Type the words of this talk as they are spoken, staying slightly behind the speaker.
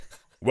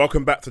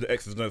Welcome back to the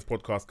X's and O's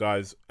podcast,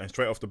 guys. And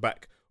straight off the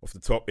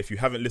top, if you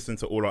haven't listened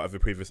to all our other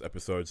previous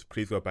episodes,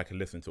 please go back and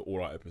listen to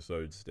all our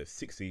episodes. There's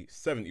 60,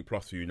 70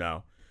 plus for you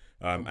now.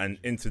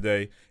 And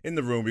today, in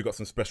the room, we got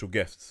some special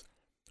guests.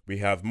 We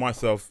have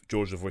myself,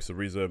 George, the voice of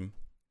reason.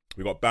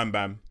 We got Bam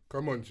Bam.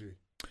 Come on, G.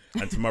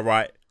 And to my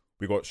right,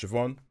 we got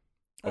Siobhan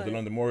of the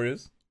London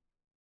Warriors.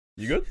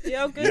 You good?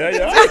 Yeah, I'm good.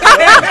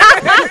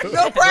 Yeah.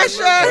 No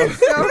pressure.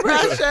 No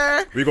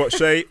pressure. We got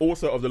Shay,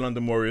 also of the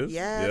London Warriors.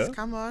 Yes,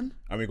 come on.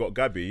 And we got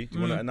Gabby. Do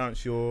you want to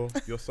announce your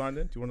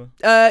signing? Do you want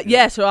to?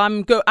 Yeah, so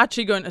I'm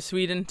actually going to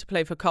Sweden to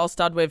play for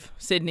Karlstad with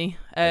Sydney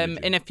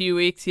in a few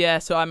weeks. Yeah,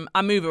 so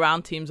I move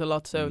around teams a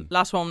lot. So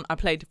last one I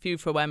played a few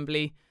for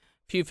Wembley,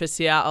 a few for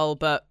Seattle,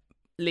 but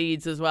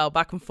Leeds as well,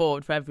 back and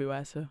forward for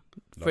everywhere. So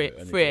free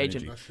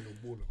agent.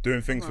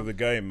 Doing things for the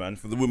game, man,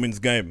 for the women's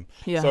game.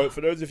 Yeah. So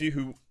for those of you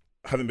who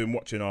haven't been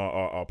watching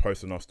our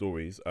posts and our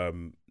stories,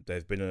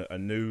 there's been a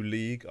new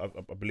league,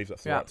 I believe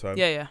that's the right term,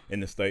 in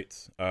the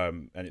States,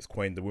 and it's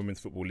coined the Women's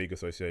Football League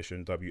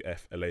Association,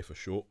 WFLA for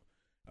short.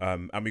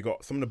 And we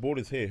got some of the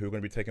boarders here who are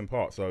going to be taking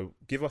part. So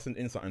give us an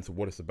insight into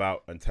what it's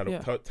about and tell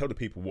the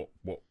people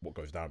what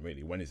goes down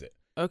really. When is it?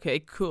 Okay,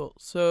 cool.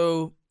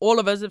 So all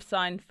of us have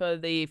signed for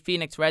the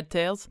Phoenix Red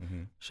Tails.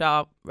 Shout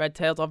out Red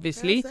Tails,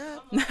 obviously.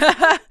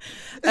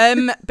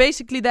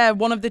 Basically, they're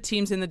one of the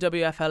teams in the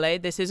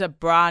WFLA. This is a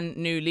brand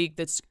new league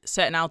that's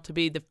setting out to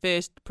be the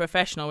first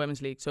professional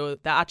women's league. So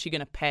they're actually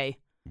going to pay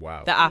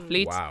the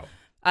athletes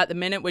at the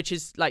minute, which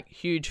is like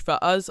huge for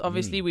us.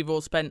 Obviously, we've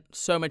all spent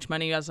so much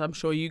money, as I'm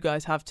sure you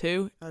guys have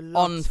too,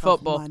 on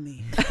football.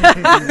 Money.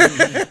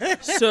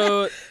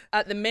 So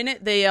at the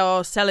minute, they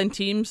are selling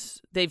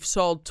teams. They've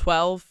sold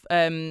 12.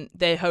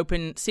 They're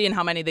seeing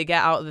how many they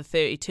get out of the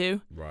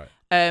 32. Right.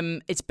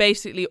 It's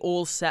basically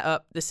all set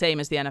up the same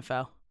as the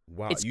NFL.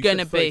 Wow. It's going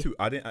to be.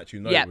 I didn't actually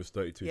know it was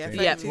 32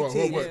 Yeah, teams. 32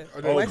 teams.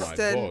 Oh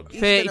Western, my God.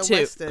 Eastern 32. and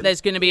Western.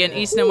 There's going to be an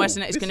Eastern and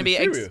Western. It's this going to be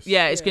is serious.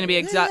 it's going to be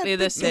exactly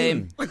the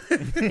same.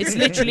 It's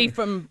literally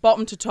from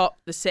bottom to top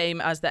the same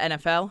as the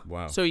NFL.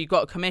 Wow. So you've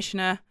got a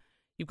commissioner,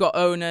 you've got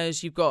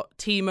owners, you've got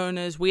team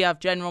owners. We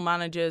have general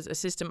managers,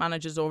 assistant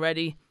managers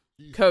already,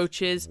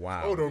 coaches.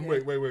 Wow. Hold on,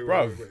 wait. Bro,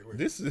 wait.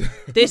 this is...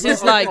 This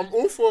is like I'm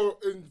all for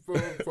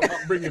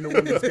upbringing the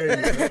women's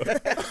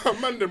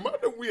game. Man, why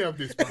don't we have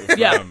this? Man?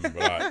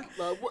 Yeah.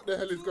 Like, what the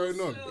hell is going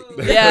on?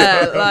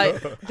 yeah,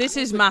 like this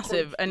is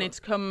massive, and it's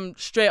come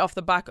straight off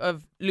the back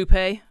of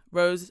Lupe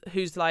Rose,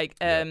 who's like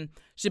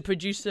she's a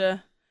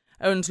producer,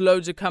 owns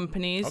loads of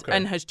companies,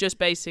 and has just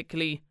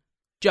basically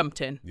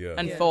jumped in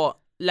and thought,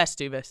 let's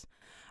do this.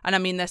 And I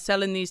mean, they're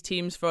selling these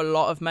teams for a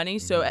lot of money,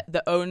 so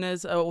the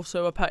owners are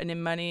also putting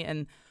in money,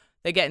 and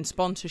they're getting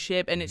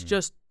sponsorship, and it's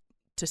just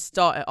to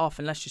start it off,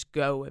 and let's just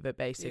go with it,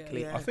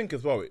 basically. I think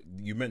as well,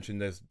 you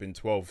mentioned there's been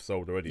 12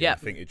 sold already. Yeah. I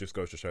think it just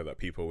goes to show that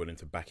people are willing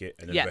to back it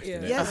and invest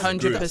in it. Yes,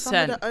 100%.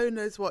 Some of the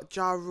owners,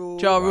 Ja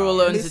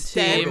Rule owns a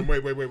team.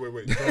 Wait.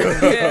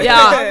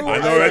 Yeah. I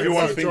know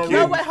everyone's thinking...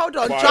 No, wait, hold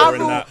on. Fire Ja and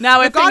Rule, that. Now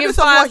we're thinking regardless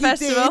of Fire what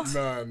he Festival.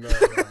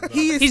 did, No.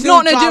 He's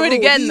not gonna do it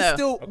again,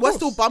 though. We're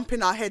still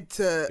bumping our head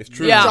to It's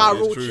true. Yeah. Ja It's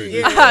Rule. true.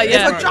 Yeah.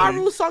 If a Ja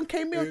Rule song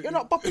came in, you're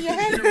not bumping your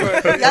head.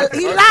 Yeah,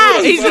 he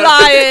lied. He's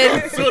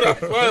lying.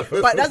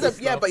 But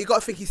but you got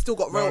to think he's still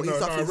got royalties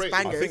off his I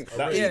bangers. think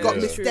that You've got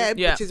Miss Deb,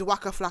 Yeah. which is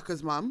Waka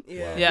Flocka's mum.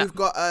 Yeah. We've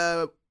got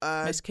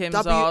Miss Kim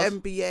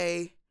Zars.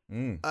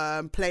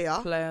 WNBA player.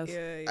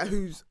 Players.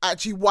 Who's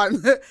actually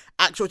won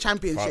actual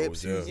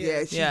championships.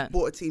 Titles, She's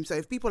bought a team. So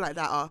if people like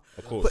that are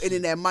putting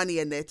in their money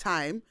and their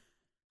time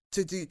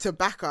to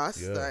back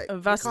us, like,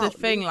 And that's the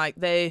thing, like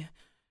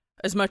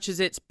as much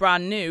as it's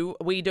brand new,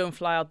 we don't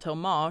fly out till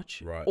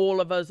March. Right. All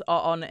of us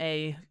are on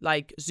a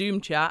Zoom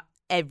chat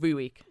every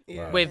week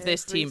with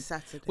this Every team.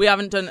 Saturday. We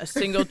haven't done a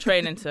single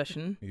training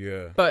session,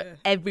 Yeah. but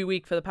every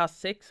week for the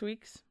past 6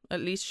 weeks, at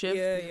least,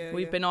 shift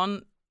we've been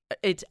on.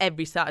 It's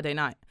every Saturday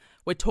night.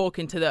 We're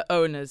talking to the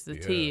owners, the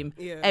team,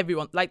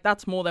 everyone. Like,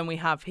 that's more than we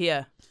have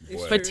here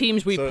for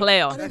teams we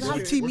play I on. don't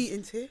have team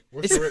meetings here.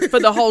 It's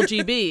for the whole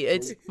GB.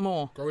 It's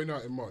more Going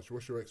out in March,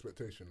 what's your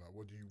expectation? Like,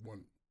 what do you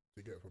want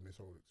to get from this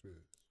whole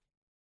experience?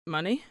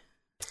 money.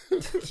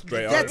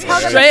 Straight Yeah, up. tell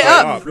them Straight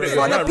up. For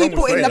the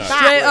people in the back.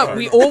 Straight up,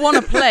 we all want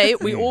to play.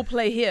 We all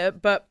play here,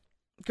 but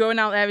going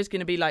out there is going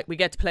to be like, we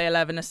get to play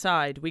 11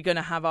 aside. We're going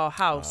to have our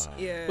house.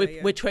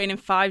 We're training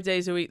 5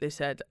 days a week, they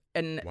said.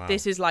 And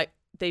this is like,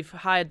 they've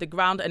hired the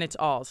ground and it's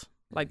ours.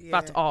 Like,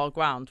 that's our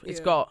ground. It's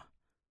got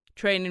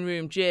training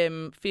room,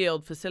 gym,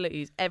 field,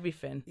 facilities,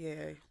 everything.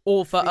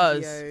 All for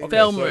us. Okay,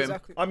 Film so room.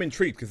 I'm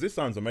intrigued because this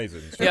sounds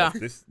amazing. Yeah.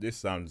 This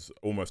sounds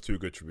almost too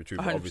good to be true,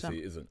 but 100%. obviously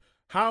it isn't.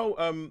 How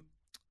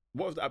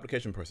what was the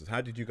application process?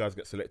 How did you guys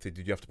get selected?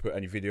 Did you have to put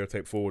any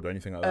videotape forward or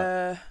anything like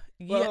that?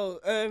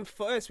 Well,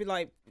 for us,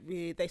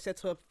 they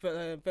set up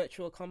a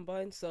virtual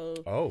combine.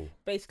 So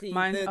basically,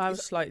 Mine, I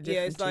was slightly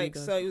different. Yeah, it's to you like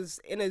guys. so. It was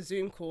in a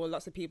Zoom call.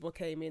 Lots of people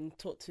came in,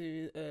 talked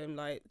to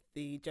like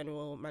the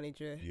general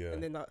manager,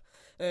 and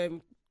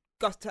then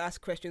got to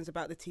ask questions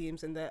about the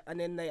teams, and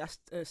then they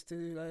asked us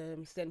to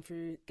send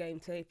through game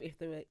tape if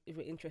they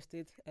were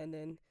interested, and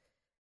then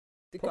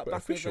they got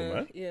back official,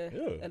 with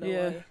man.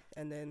 LOI,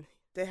 and then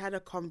they had a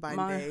combine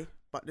day,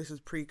 but this was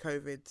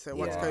pre-COVID. So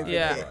once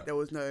COVID hit, there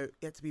was no.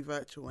 You had to be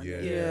virtual,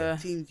 and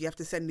teams you have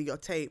to send in your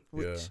tape,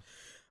 which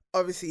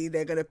obviously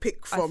they're gonna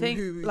pick from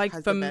who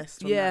has the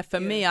best. For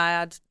me, I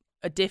had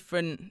a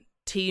different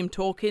team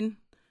talking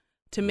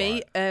to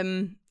me,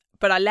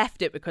 but I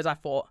left it because I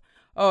thought,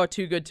 oh,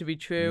 too good to be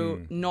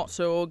true, not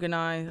so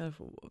organised,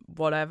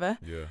 whatever.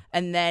 Yeah.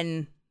 And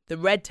then the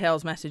Red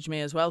Tails messaged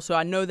me as well, so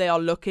I know they are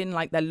looking,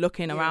 like they're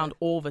looking around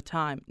all the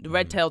time. The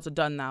Red Tails are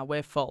done now,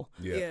 we're full.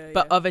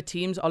 But other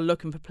teams are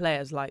looking for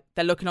players, like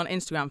they're looking on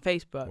Instagram,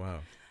 Facebook. Wow.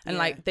 And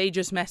like they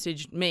just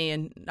messaged me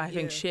and I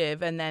think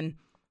Shiv, and then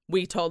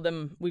we've told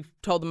them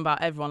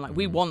about everyone, like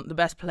we want the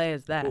best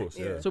players there. Of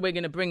course, so we're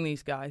going to bring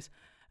these guys.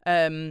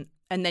 And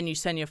then you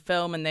send your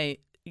film and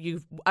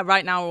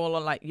right now we're all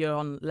on you're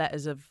on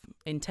letters of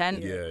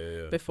intent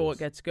before it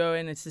gets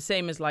going. It's the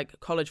same as like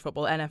college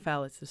football,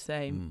 NFL, it's the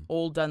same,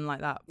 all done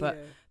like that. But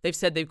they've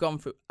said they've gone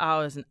through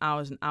hours and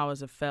hours and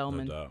hours of film,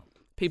 and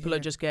people are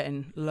just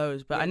getting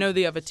loads. But I know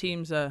the other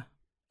teams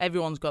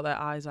everyone's got their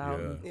eyes out.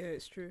 Yeah,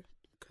 it's true.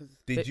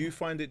 Did you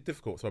find it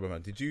difficult? Sorry,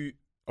 man.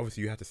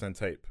 Obviously you had to send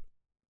tape.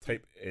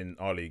 Tape in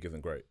our league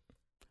isn't great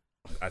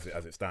as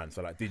it stands.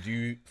 So did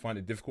you find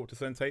it difficult to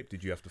send tape?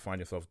 Did you have to find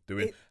yourself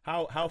doing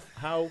how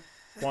far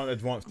in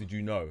advance did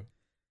you know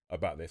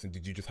about this, and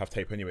did you just have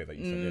tape anyway that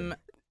you sent in?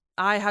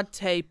 I had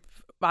tape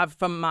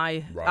from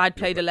I'd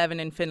played 11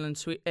 in Finland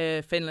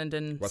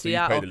and so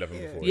Seattle. You played 11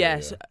 before,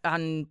 yes,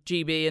 and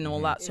GB and all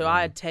that. So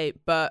I had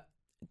tape, but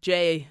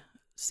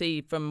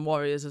JC from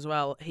Warriors as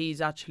well, he's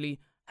actually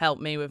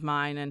helped me with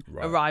mine, and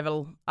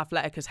Arrival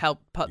Athletic has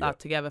helped put that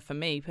together for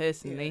me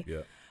personally.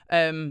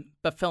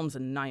 But film's a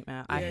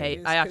nightmare. I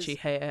actually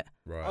hate it.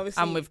 Right.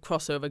 And with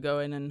crossover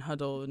going and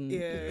Huddle and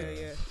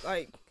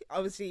like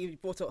obviously you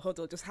brought up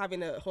Huddle. Just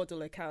having a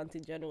Huddle account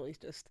in general is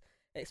just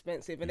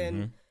expensive, and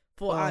then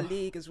for our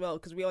league as well,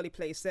 because we only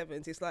play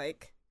sevens. It's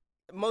like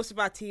most of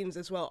our teams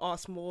as well are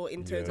small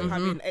in terms of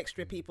having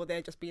extra people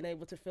there, just being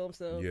able to film.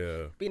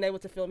 So being able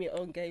to film your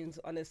own games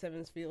on a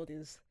sevens field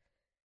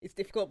it's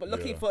difficult, but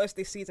luckily for us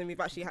this season, we've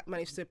actually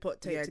managed to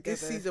put tape together.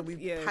 This season we've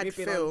had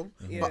film,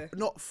 but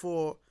not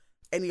for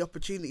any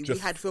opportunity. We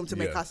had film to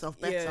make ourselves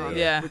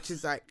better, which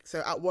is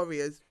so at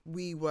Warriors,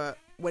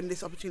 when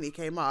this opportunity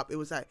came up, it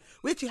was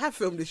we actually have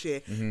film this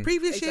year.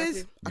 Previous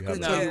years, I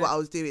couldn't tell you what I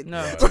was doing.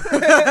 No.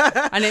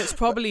 And it's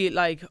probably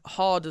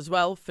hard as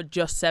well for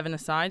just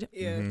 7-a-side.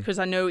 Because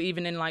I know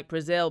even in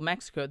Brazil,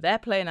 Mexico, they're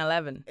playing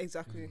 11.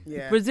 Exactly.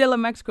 Yeah. Brazil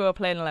and Mexico are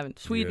playing 11.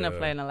 Sweden are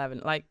playing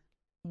 11.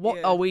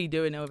 What are we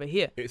doing over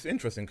here? It's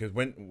interesting because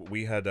when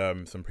we had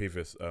some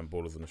previous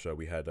ballers on the show,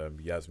 we had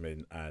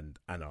Yasmin and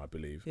Anna, I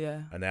believe.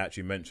 Yeah. And they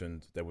actually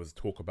mentioned there was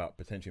talk about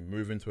potentially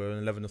moving to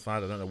an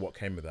 11-a-side. I don't know what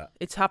came with that.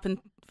 It's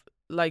happened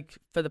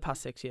for the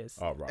past 6 years.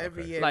 Oh, right.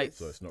 Every year,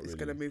 so it's not really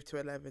going to move to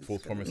 11.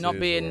 False promises. Not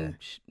being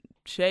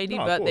shady,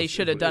 but they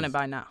should have done it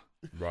by now.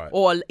 Right.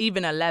 Or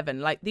even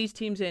 11. These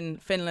teams in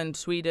Finland,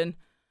 Sweden,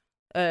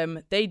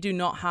 they do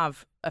not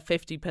have a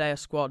 50-player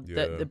squad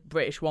that the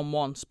British one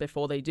wants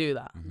before they do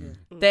that.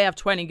 They have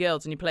 20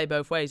 girls and you play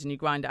both ways and you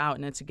grind it out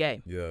and it's a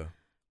game. Yeah.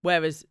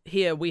 Whereas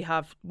here we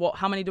have,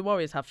 how many do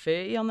Warriors have?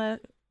 30 on their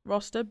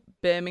roster?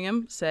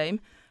 Birmingham,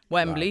 same.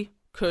 Wembley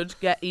could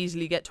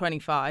easily get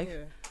 25. Yeah.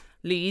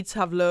 Leeds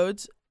have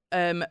loads,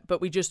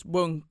 but we just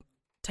won't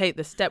take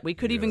the step. We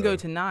could even go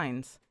to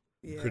 9s.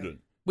 Yeah. Couldn't.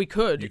 We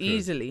could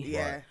easily.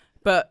 Yeah.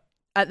 But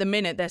at the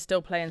minute, they're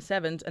still playing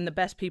 7s and the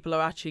best people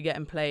are actually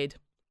getting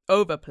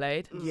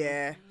overplayed.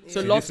 Yeah.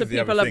 So lots of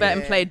people are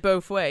getting played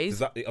both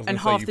ways, and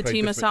half the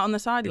team are sat on the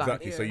sideline.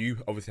 Exactly. Yeah. So you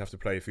obviously have to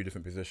play a few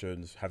different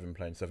positions, having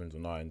playing 7s or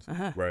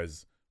 9s.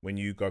 Whereas when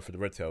you go for the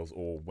Red Tails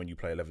or when you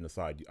play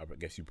 11-a-side, I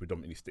guess you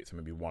predominantly stick to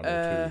maybe 1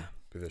 or 2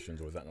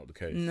 positions, or is that not the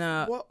case?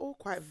 No. We're all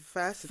quite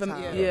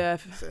versatile.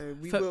 So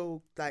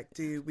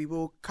we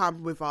will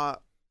come with our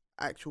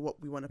actual what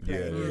we want to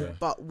play,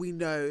 but we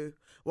know.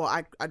 Well,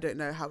 I don't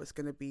know how it's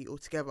going to be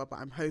altogether, but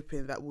I'm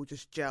hoping that we'll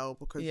just gel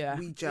because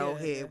we gel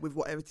here with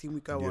whatever team we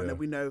go on, and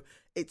we know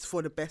it's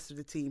for the best of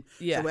the team.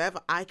 Yeah. So wherever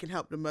I can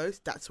help the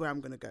most, that's where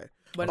I'm going to go.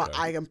 But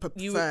I am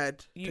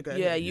preferred to go.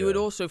 Yeah, you would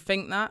also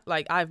think that.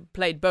 I've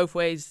played both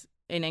ways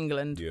in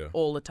England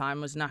all the time,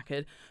 was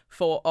knackered.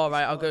 Thought, all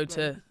right, I'll go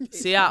to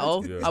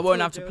Seattle. I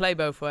won't have to play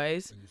both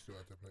ways. And you still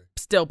have to play.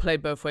 Still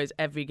played both ways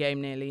every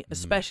game nearly,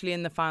 especially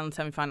in the final and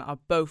semi-final, are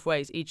both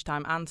ways each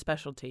time and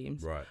special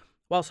teams. Right.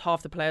 Whilst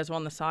half the players are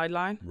on the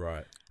sideline.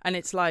 Right. And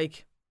it's and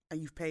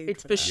you've paid.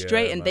 It's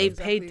frustrating. Yeah, they've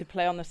paid to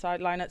play on the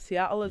sideline at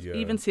Seattle,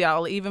 even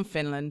Seattle, even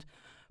Finland.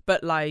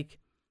 But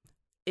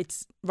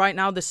it's right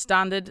now the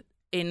standard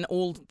in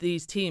all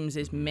these teams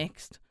is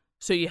mixed.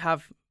 So you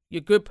have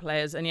your good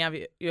players and you have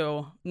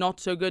your not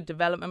so good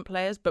development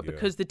players. But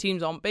because the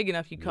teams aren't big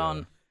enough, you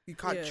can't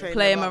train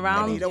play them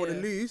around. And you don't want to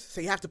lose, so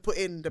you have to put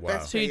in the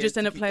best. So you just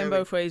end up playing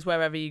both ways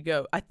wherever you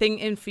go. I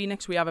think in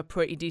Phoenix we have a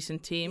pretty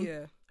decent team.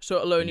 Yeah. So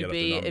it'll only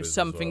be if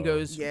something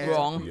goes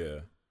wrong. Yeah.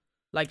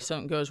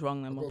 Something goes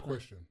wrong, then I've we'll got a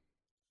question.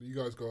 So you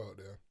guys go out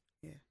there,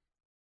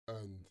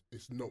 and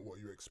it's not what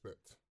you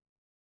expect.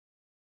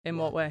 In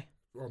what way?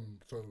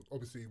 So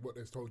obviously, what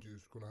they've told you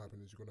is going to happen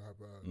is you're going to have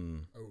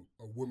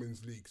a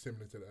women's league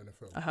similar to the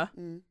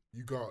NFL.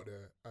 You go out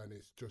there and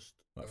it's just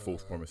like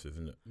false promises,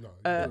 isn't it? No,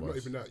 not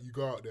even that. You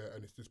go out there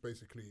and it's just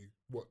basically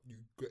what you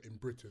get in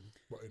Britain,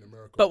 but in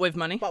America. But with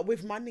money.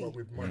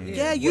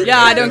 Yeah,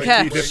 I don't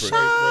care. Wait.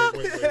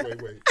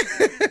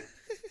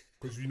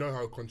 Because you know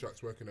how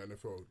contracts work in the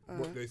NFL.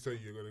 What they say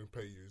you're going to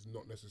pay you is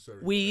not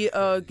necessarily. We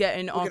are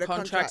getting our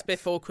contracts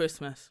before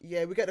Christmas.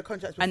 Yeah, we get the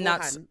contracts beforehand.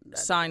 And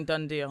that's signed,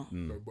 done deal.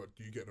 No, but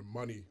do you get the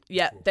money?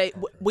 Yeah,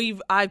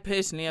 I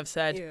personally have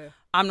said,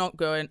 I'm not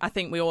going. I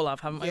think we all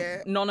have, haven't we?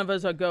 Yeah. None of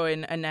us are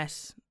going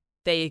unless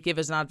they give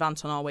us an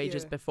advance on our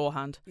wages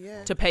beforehand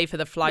to pay for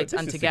the flights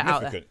and to get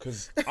out there.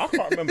 Because I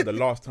can't remember the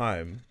last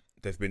time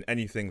there's been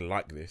anything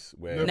like this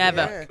where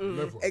never.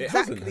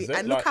 Exactly.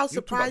 And look how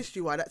surprised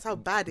you are. That's how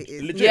bad it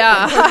is. Legit.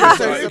 Yeah. I'm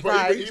so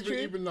surprised.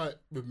 Even like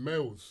with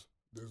males,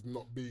 there's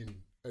not been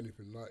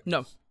anything like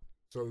no. this.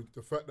 So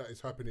the fact that it's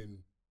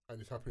happening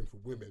and it's happening for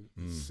women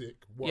is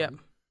sick.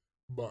 One.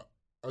 But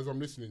as I'm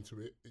listening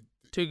to it,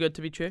 too good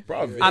to be true.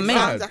 Bro, I mean,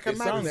 sounds like a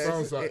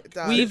madness.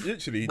 We've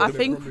literally. I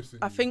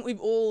think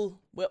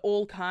we're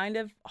all kind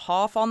of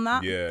half on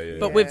that. Yeah.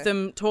 But with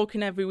them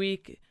talking every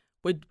week,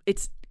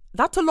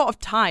 that's a lot of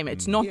time.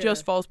 It's not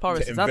just false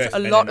promises. That's a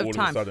lot of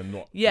time.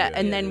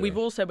 And then we've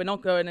also we're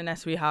not going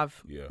unless we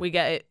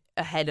get it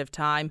ahead of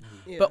time.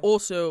 But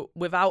also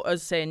without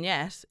us saying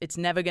yes, it's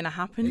never going to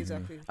happen.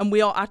 Exactly. And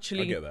we are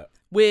actually I get that.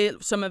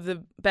 We're some of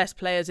the best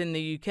players in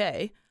the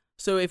UK.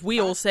 So if we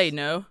all say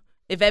no,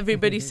 if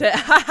everybody said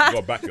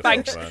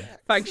thanks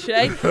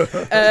Shay.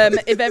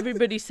 If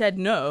everybody said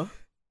no,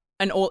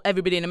 and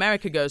everybody in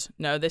America goes,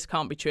 no, this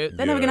can't be true,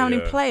 they're never going to have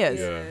any players.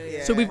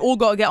 Yeah. So we've all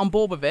got to get on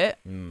board with it.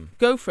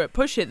 Go for it.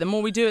 Push it. The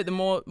more we do it, the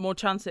more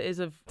chance it is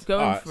of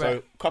going for it.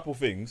 So, couple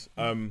things.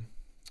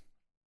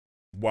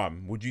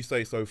 One, would you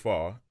say so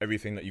far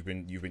everything that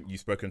you've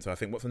spoken to? I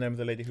think what's the name of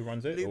the lady who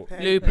runs it?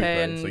 Lupe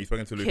and so you've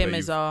spoken to Lupe. Kim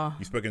is our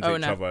you've spoken to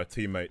owner. each other,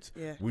 teammates.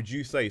 Yeah. Would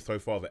you say so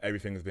far that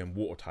everything has been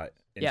watertight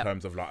in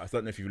terms of like? I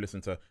don't know if you've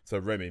listened to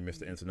Remy,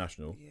 Mr.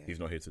 International. Yeah. He's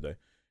not here today.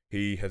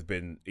 He's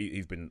been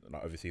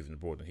like overseas and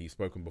abroad, and he's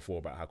spoken before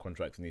about how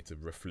contracts need to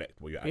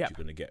reflect what you're actually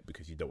going to get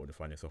because you don't want to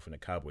find yourself in a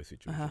cowboy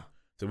situation.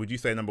 So would you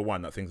say number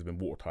one that things have been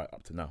watertight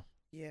up to now?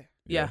 Yeah.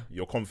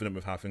 You're confident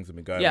with how things have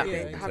been going? Yeah.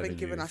 I haven't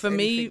given us for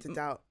me to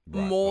doubt.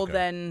 more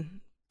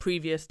than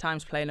previous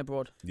times playing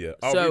abroad. Yeah.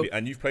 Oh, so, really?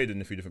 And you've played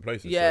in a few different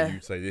places. Yeah. So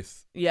you'd say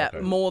this. Yeah,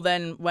 more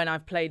than when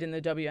I've played in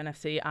the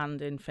WNFC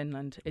and in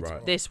Finland.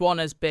 This one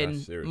has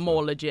been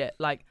more legit.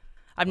 Like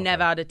I've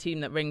never had a team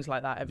that rings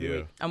like that every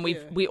week. And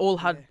we all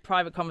had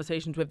private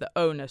conversations with the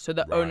owner, so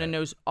the owner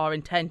knows our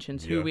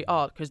intentions, who we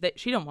are, because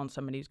she don't want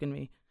somebody who's going to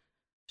be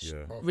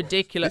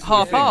ridiculous,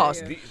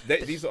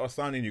 half-assed. These are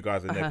signing you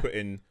guys, and they're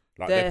putting.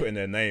 Like they're putting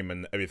their name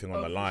and everything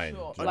on the line.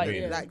 Sure. Do you know what I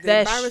mean? Like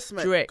they're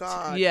embarrassment. strict.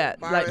 God,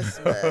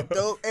 embarrassment.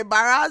 Don't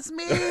embarrass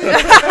me. Don't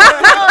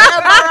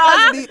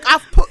embarrass me.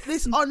 I've put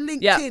this on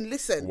LinkedIn. Yeah.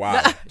 Listen.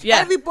 Wow.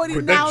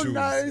 Everybody now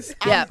knows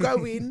I'm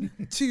going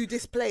to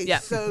this place. Yeah.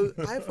 So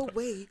either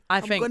way,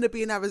 I'm going to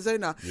be in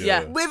Arizona.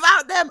 Yeah.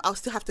 Without them, I'll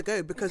still have to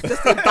go because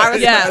just the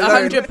embarrassment. Yeah,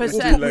 100%.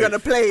 Will put me on a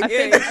plane.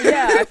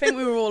 I think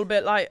we were all a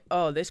bit like,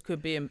 oh, this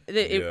could be.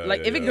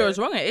 If it goes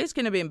wrong, it is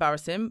going to be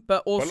embarrassing.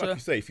 But also, like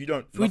you say, if we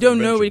don't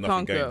know, we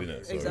can't go.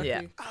 Exactly.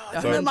 Yeah.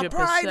 My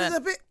pride is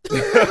a bit.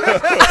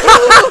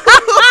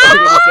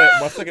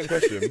 My second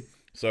question.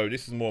 So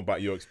this is more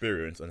about your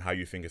experience and how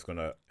you think it's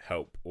gonna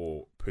help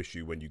or push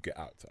you when you get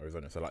out to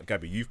Arizona. So like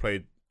Gabby, you've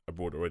played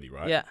abroad already,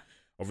 right? Yeah.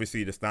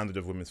 Obviously, the standard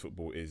of women's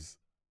football is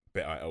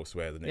better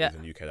elsewhere than it is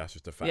in the UK. That's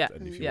just a fact. Yeah.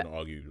 And if you want to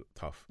argue,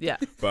 tough. Yeah.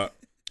 But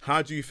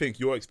how do you think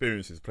your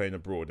experiences playing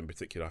abroad, in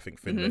particular, I think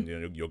Finland,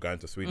 you're going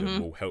to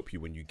Sweden, will help you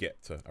when you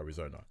get to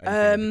Arizona?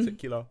 Anything in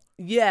particular?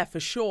 Yeah, for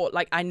sure.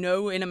 Like, I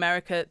know in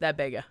America, they're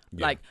bigger.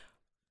 Yeah. Like,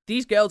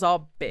 these girls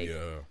are big.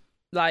 Yeah.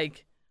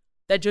 Like,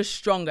 they're just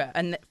stronger.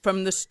 And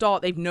from the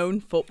start, they've known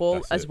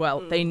football as well.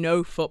 They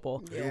know football.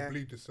 They all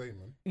bleed the same,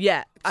 man.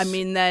 Yeah. I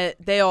mean,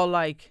 they are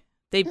like,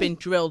 they've been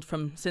drilled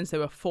since they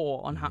were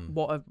 4 on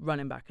what a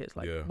running back is.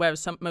 Like,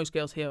 whereas most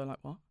girls here are like,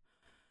 what?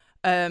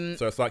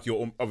 So it's like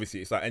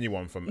it's like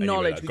anyone from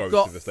anywhere that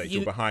goes to the States,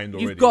 you're behind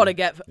already. You've got to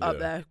get up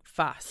there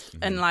fast.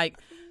 And like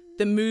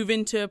the move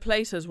into a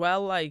place as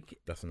well, like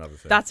that's another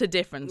thing. That's a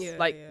difference.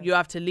 You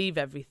have to leave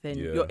everything.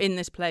 Yeah. You're in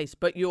this place,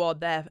 but you are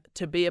there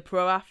to be a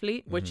pro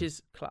athlete, which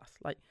is class.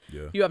 Like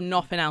you have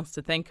nothing else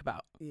to think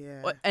about.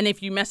 Yeah. And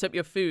if you mess up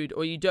your food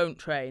or you don't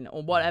train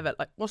or whatever,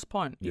 like what's the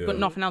point? You've got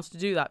nothing else to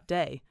do that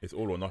day. It's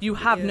all or nothing. You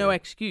have no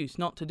excuse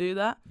not to do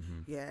that.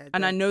 Yeah.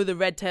 And I know the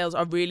Red Tails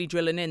are really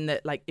drilling in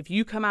that, like, if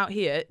you come out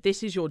here,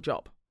 this is your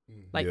job.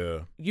 Like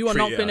you are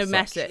not going to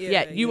mess it.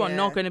 You are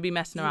not going to be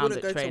messing around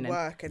at training. Go to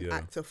work and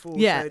act a fool.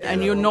 Yeah,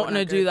 and you're not going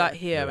to do that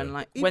here. And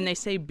like when they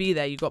say be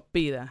there, you got to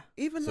be there.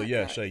 Even so,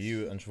 yeah, Shay,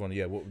 you and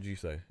Siobhan, what would you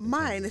say?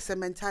 Mine is a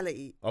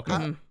mentality.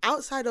 Okay.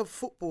 Outside of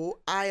football,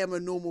 I am a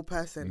normal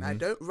person. I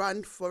don't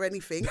run for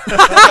anything.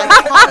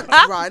 I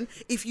can't run.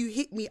 If you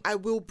hit me, I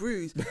will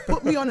bruise.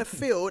 Put me on a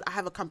field, I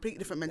have a completely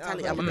different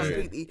mentality. I'm a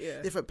completely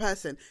different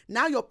person.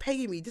 Now you're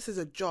paying me. This is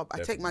a job. I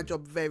take my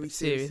job very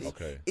seriously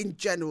in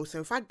general. So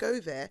if I go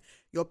there,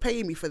 you're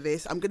paying me for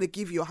this, I'm going to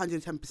give you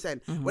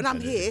 110%. When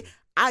I'm here,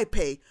 I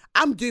pay.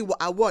 I'm doing what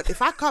I want.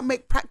 If I can't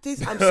make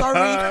practice, I'm sorry.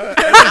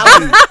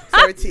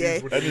 Sorry,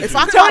 TA. If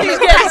I can't make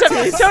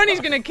practice, Tony's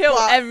going to kill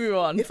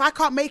everyone. If I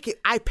can't make it,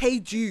 I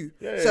paid you.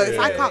 So if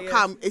I can't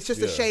come, it's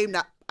just a shame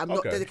that I'm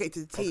not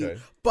dedicated to the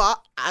team.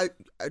 But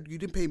you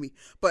didn't pay me.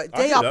 But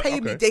they are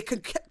paying me. They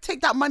can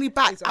take that money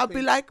back. Exactly. I'll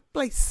be like,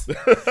 please,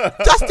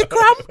 just a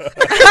crumb, a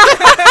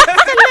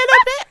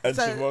little bit.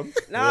 So,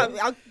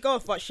 I'll go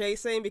off what Shay's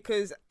saying,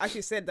 because as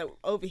you said that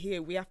over here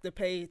we have to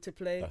pay to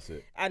play. That's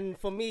it. And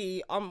for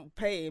me, I'm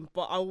paying,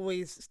 but I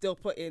always still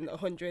put in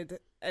 100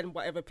 and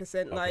whatever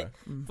percent. Like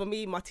for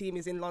me, my team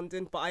is in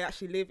London, but I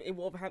actually live in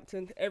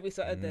Wolverhampton. Every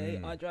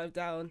Saturday I drive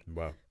down.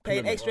 Wow.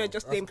 Paying extra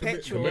just in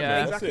petrol.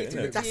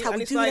 That's how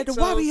we do it, the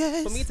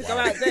Warriors. For me to go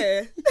out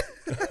there,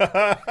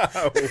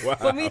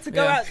 for me to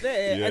go out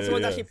there, and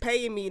someone's actually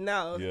paying me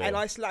now, and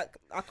I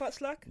can't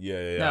slack.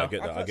 I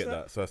get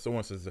that. So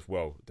someone says,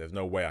 there's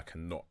no way I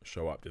cannot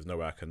show up. There's no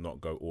way I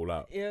cannot go all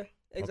out. Yeah,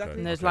 exactly.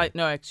 And there's like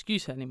no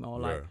excuse anymore.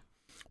 Like,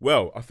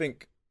 well, I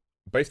think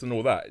based on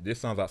all that, this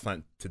sounds like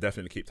something to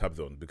definitely keep tabs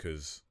on,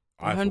 because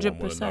I want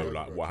to know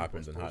like what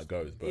happens and how it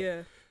goes.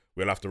 But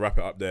we'll have to wrap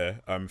it up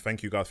there.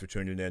 Thank you guys for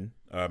tuning in.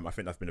 I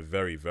think that's been a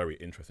very, very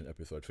interesting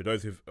episode. For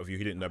those of you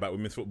who didn't know about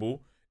women's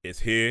football, it's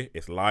here,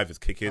 it's live, it's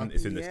kicking,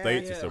 it's in the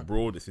States, it's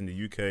abroad, it's in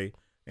the UK.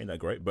 Ain't that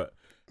great? But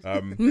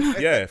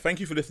thank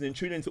you for listening.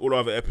 Tune in to all our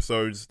other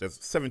episodes.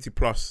 There's 70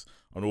 plus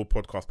on all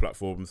podcast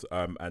platforms,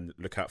 and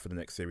look out for the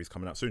next series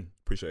coming out soon.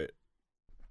 Appreciate it.